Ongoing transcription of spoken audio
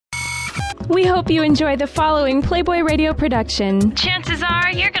We hope you enjoy the following Playboy Radio production. Chances are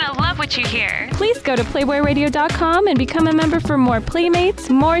you're going to love what you hear. Please go to playboyradio.com and become a member for more playmates,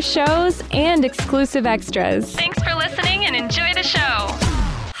 more shows, and exclusive extras. Thanks for listening and enjoy the show.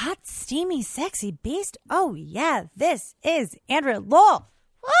 Hot, steamy, sexy beast. Oh, yeah, this is Andrea Lowell.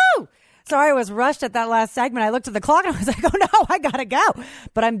 Woo! Sorry, I was rushed at that last segment. I looked at the clock and I was like, oh no, I gotta go.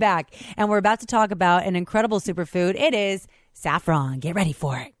 But I'm back. And we're about to talk about an incredible superfood. It is saffron. Get ready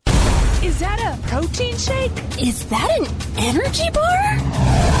for it. Is that a protein shake? Is that an energy bar?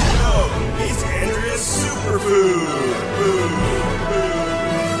 No, it's Andrea's Superfood.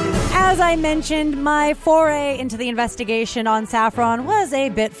 As I mentioned, my foray into the investigation on saffron was a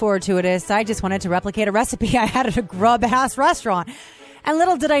bit fortuitous. I just wanted to replicate a recipe I had at a grub-ass restaurant. And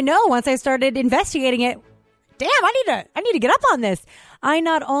little did I know, once I started investigating it, damn, I need to get up on this. I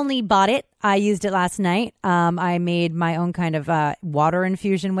not only bought it, I used it last night. I made my own kind of water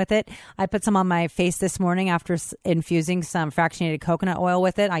infusion with it. I put some on my face this morning after infusing some fractionated coconut oil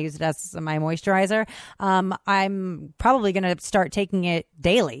with it. I used it as my moisturizer. I'm probably going to start taking it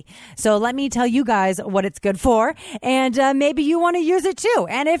daily. So let me tell you guys what it's good for. And maybe you want to use it too.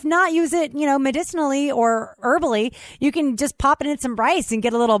 And if not, use it, medicinally or herbally. You can just pop it in some rice and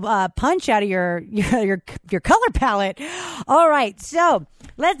get a little punch out of your color palette. All right. So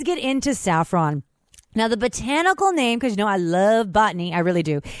let's get into saffron. Now, the botanical name, because I love botany, I really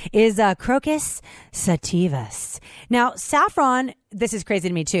do, is Crocus sativus. Now, saffron, this is crazy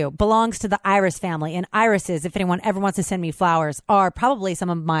to me too, belongs to the iris family. And irises, if anyone ever wants to send me flowers, are probably some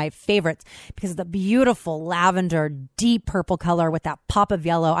of my favorites because of the beautiful lavender, deep purple color with that pop of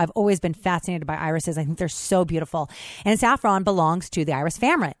yellow. I've always been fascinated by irises. I think they're so beautiful. And saffron belongs to the iris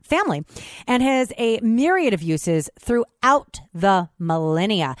family and has a myriad of uses throughout the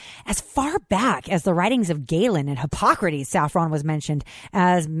millennia. As far back as the writings of Galen and Hippocrates, saffron was mentioned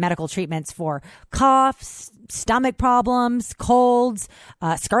as medical treatments for coughs, stomach problems, colds,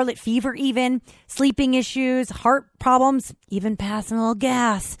 scarlet fever even, sleeping issues, heart problems, even passing a little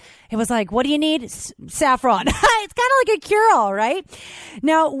gas. It was like, what do you need? Saffron. It's kind of like a cure-all, right?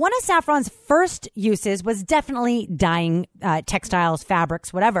 Now, one of saffron's first uses was definitely dyeing textiles,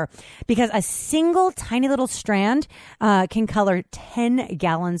 fabrics, whatever, because a single tiny little strand can color 10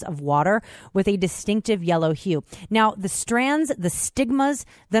 gallons of water with a distinctive yellow hue. Now, the strands, the stigmas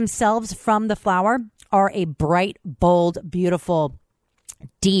themselves from the flower are a bright, bold, beautiful,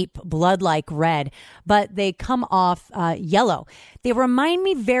 deep, blood-like red, but they come off yellow. They remind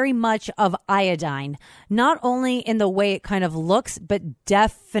me very much of iodine, not only in the way it kind of looks, but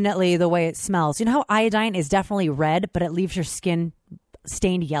definitely the way it smells. You know how iodine is definitely red, but it leaves your skin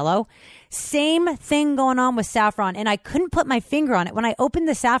stained yellow? Same thing going on with saffron, and I couldn't put my finger on it. When I opened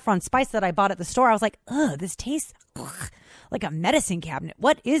the saffron spice that I bought at the store, I was like, ugh, this tastes like a medicine cabinet.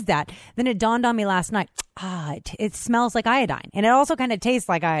 What is that? Then it dawned on me last night. It smells like iodine, and it also kind of tastes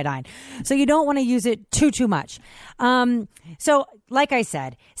like iodine. So you don't want to use it too much. So like I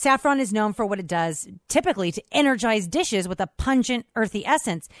said, saffron is known for what it does typically to energize dishes with a pungent, earthy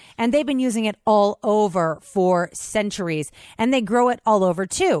essence. And they've been using it all over for centuries, and they grow it all over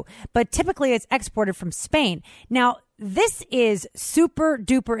too. But typically it's exported from Spain. Now, this is super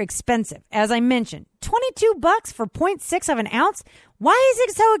duper expensive. As I mentioned, $22 for 0.6 of an ounce. Why is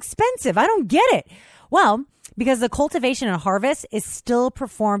it so expensive? I don't get it. Well, because the cultivation and harvest is still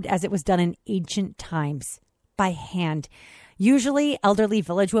performed as it was done in ancient times, by hand. Usually, elderly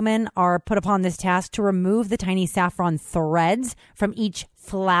village women are put upon this task to remove the tiny saffron threads from each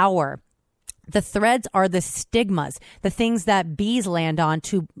flower. The threads are the stigmas, the things that bees land on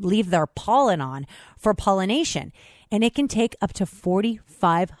to leave their pollen on for pollination. And it can take up to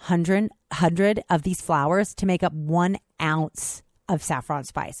 4,500 of these flowers to make up 1 ounce of saffron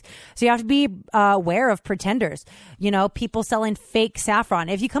spice. So you have to be aware of pretenders, people selling fake saffron.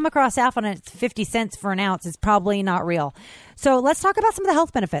 If you come across saffron and it's 50 cents for an ounce, it's probably not real. So let's talk about some of the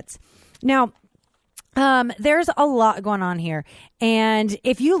health benefits. Now, there's a lot going on here. And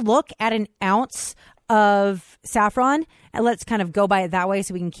if you look at an ounce of saffron, and let's kind of go by it that way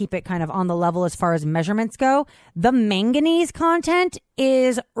so we can keep it kind of on the level as far as measurements go, the manganese content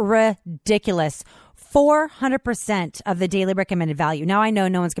is ridiculous. 400% of the daily recommended value. Now, I know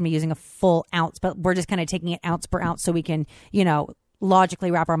no one's going to be using a full ounce, but we're just kind of taking it ounce per ounce so we can, logically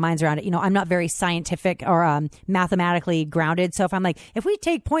wrap our minds around it. I'm not very scientific or mathematically grounded. So if we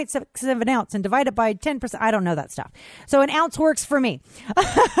take 0.6 of an ounce and divide it by 10%, I don't know that stuff. So an ounce works for me.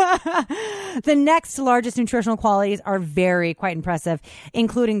 The next largest nutritional qualities are quite impressive,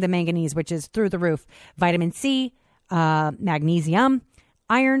 including the manganese, which is through the roof, vitamin C, magnesium,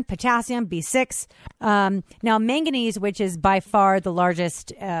 iron, potassium, B6. Now, manganese, which is by far the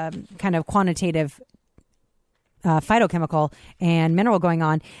largest kind of quantitative phytochemical and mineral going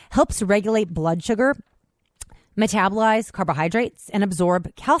on, helps regulate blood sugar, metabolize carbohydrates, and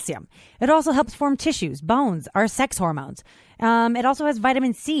absorb calcium. It also helps form tissues, bones, our sex hormones. It also has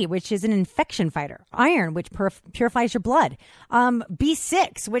vitamin C, which is an infection fighter. Iron, which purifies your blood.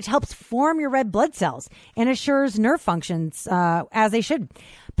 B6, which helps form your red blood cells and assures nerve functions as they should.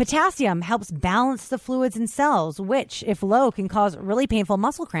 Potassium helps balance the fluids in cells, which, if low, can cause really painful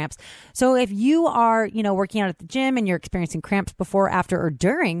muscle cramps. So if you are, working out at the gym and you're experiencing cramps before, after, or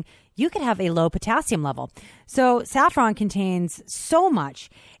during, you could have a low potassium level. So saffron contains so much.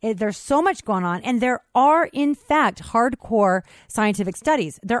 There's so much going on. And there are, in fact, hardcore scientific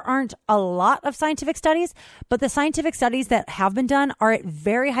studies. There aren't a lot of scientific studies, but the scientific studies that have been done are at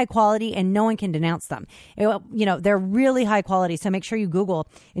very high quality and no one can denounce them. They're really high quality. So make sure you Google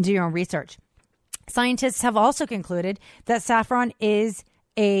and do your own research. Scientists have also concluded that saffron is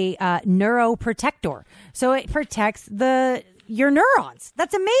a neuroprotector. So it protects your neurons.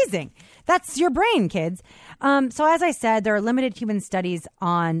 That's amazing. That's your brain, kids. So as I said, there are limited human studies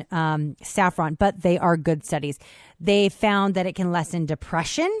on saffron, but they are good studies. They found that it can lessen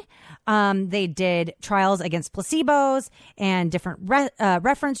depression. They did trials against placebos and different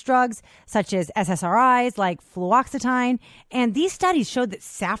reference drugs, such as SSRIs like fluoxetine. And these studies showed that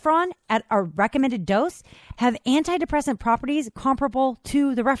saffron at a recommended dose have antidepressant properties comparable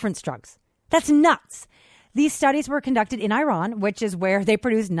to the reference drugs. That's nuts. These studies were conducted in Iran, which is where they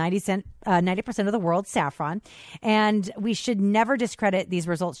produce 90% of the world's saffron. And we should never discredit these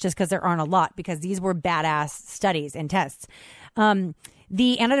results just because there aren't a lot, because these were badass studies and tests.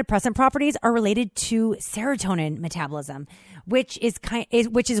 The antidepressant properties are related to serotonin metabolism, which is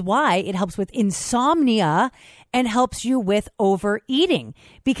why it helps with insomnia and helps you with overeating,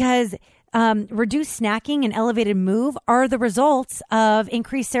 because reduced snacking and elevated mood are the results of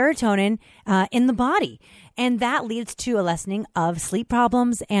increased serotonin in the body. And that leads to a lessening of sleep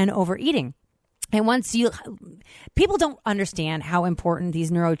problems and overeating. And people don't understand how important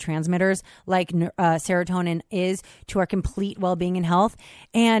these neurotransmitters like serotonin is to our complete well-being and health.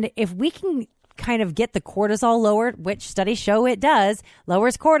 And if we can kind of get the cortisol lowered, which studies show it does,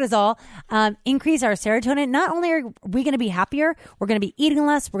 lowers cortisol, increase our serotonin, not only are we going to be happier, we're going to be eating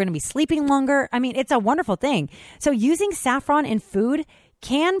less, we're going to be sleeping longer. I mean, it's a wonderful thing. So using saffron in food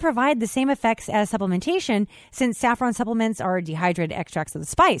can provide the same effects as supplementation, since saffron supplements are dehydrated extracts of the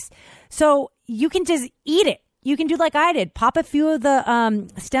spice. So you can just eat it. You can do like I did, pop a few of the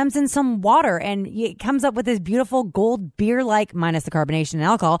stems in some water, and it comes up with this beautiful gold beer-like, minus the carbonation and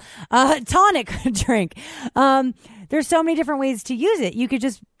alcohol, tonic drink. There's so many different ways to use it. You could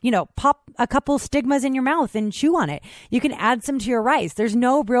just, pop a couple stigmas in your mouth and chew on it. You can add some to your rice. There's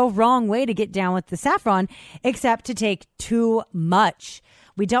no real wrong way to get down with the saffron except to take too much.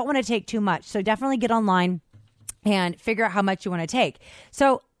 We don't want to take too much. So definitely get online and figure out how much you want to take.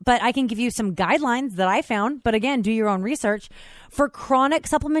 But I can give you some guidelines that I found. But again, do your own research. For chronic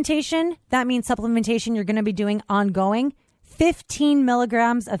supplementation, that means supplementation you're going to be doing ongoing, 15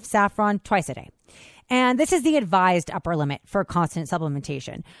 milligrams of saffron twice a day. And this is the advised upper limit for constant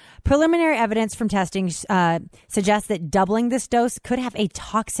supplementation. Preliminary evidence from testing suggests that doubling this dose could have a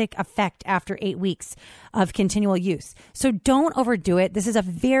toxic effect after 8 weeks of continual use. So don't overdo it. This is a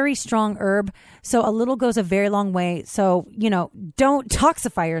very strong herb, so a little goes a very long way. So, don't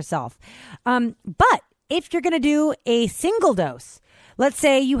toxify yourself. But if you're going to do a single dose, let's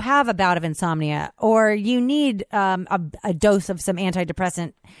say you have a bout of insomnia or you need a dose of some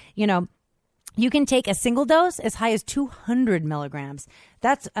antidepressant, you can take a single dose as high as 200 milligrams.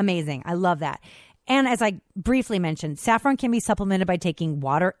 That's amazing. I love that. And as I briefly mentioned, saffron can be supplemented by taking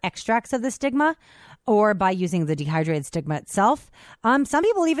water extracts of the stigma or by using the dehydrated stigma itself. Some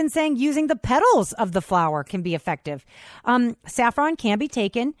people even saying using the petals of the flower can be effective. Saffron can be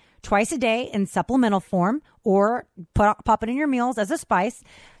taken twice a day in supplemental form or pop it in your meals as a spice.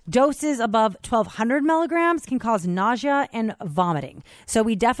 Doses above 1,200 milligrams can cause nausea and vomiting. So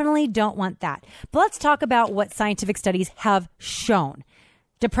we definitely don't want that. But let's talk about what scientific studies have shown.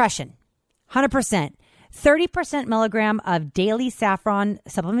 Depression, 100%. 30% milligram of daily saffron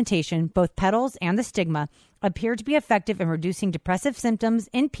supplementation, both petals and the stigma, appear to be effective in reducing depressive symptoms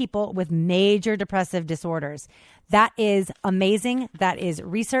in people with major depressive disorders. That is amazing. That is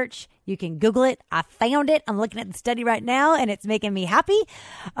research. You can Google it. I found it. I'm looking at the study right now, and it's making me happy.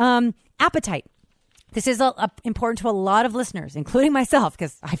 Appetite. This is important to a lot of listeners, including myself,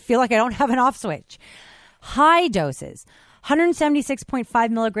 because I feel like I don't have an off switch. High doses. 176.5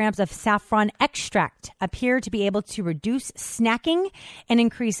 milligrams of saffron extract appear to be able to reduce snacking and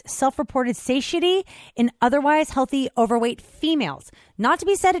increase self-reported satiety in otherwise healthy overweight females. Not to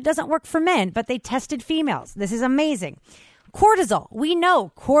be said it doesn't work for men, but they tested females. This is amazing. Cortisol. We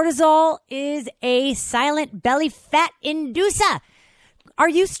know cortisol is a silent belly fat inducer. Are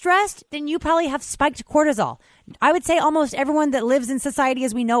you stressed? Then you probably have spiked cortisol. I would say almost everyone that lives in society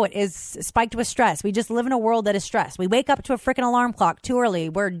as we know it is spiked with stress. We just live in a world that is stressed. We wake up to a freaking alarm clock too early.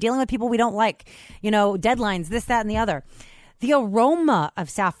 We're dealing with people we don't like, deadlines, this, that, and the other. The aroma of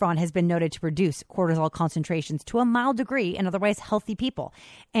saffron has been noted to reduce cortisol concentrations to a mild degree in otherwise healthy people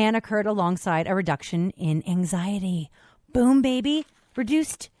and occurred alongside a reduction in anxiety. Boom, baby.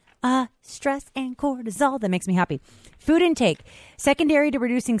 Reduced stress and cortisol. That makes me happy. Food intake. Secondary to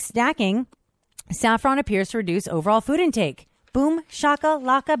reducing snacking, saffron appears to reduce overall food intake. Boom, shaka,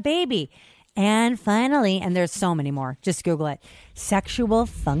 laka, baby. And finally, and there's so many more, just Google it, sexual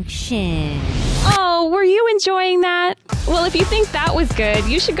function. Oh, were you enjoying that? Well, if you think that was good,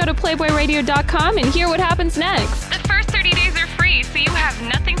 you should go to PlayboyRadio.com and hear what happens next. The first 30 days are free, so you have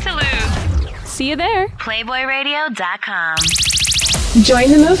nothing to lose. See you there. PlayboyRadio.com.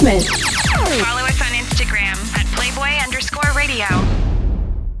 Join the movement. Follow us on Instagram at Playboy_radio.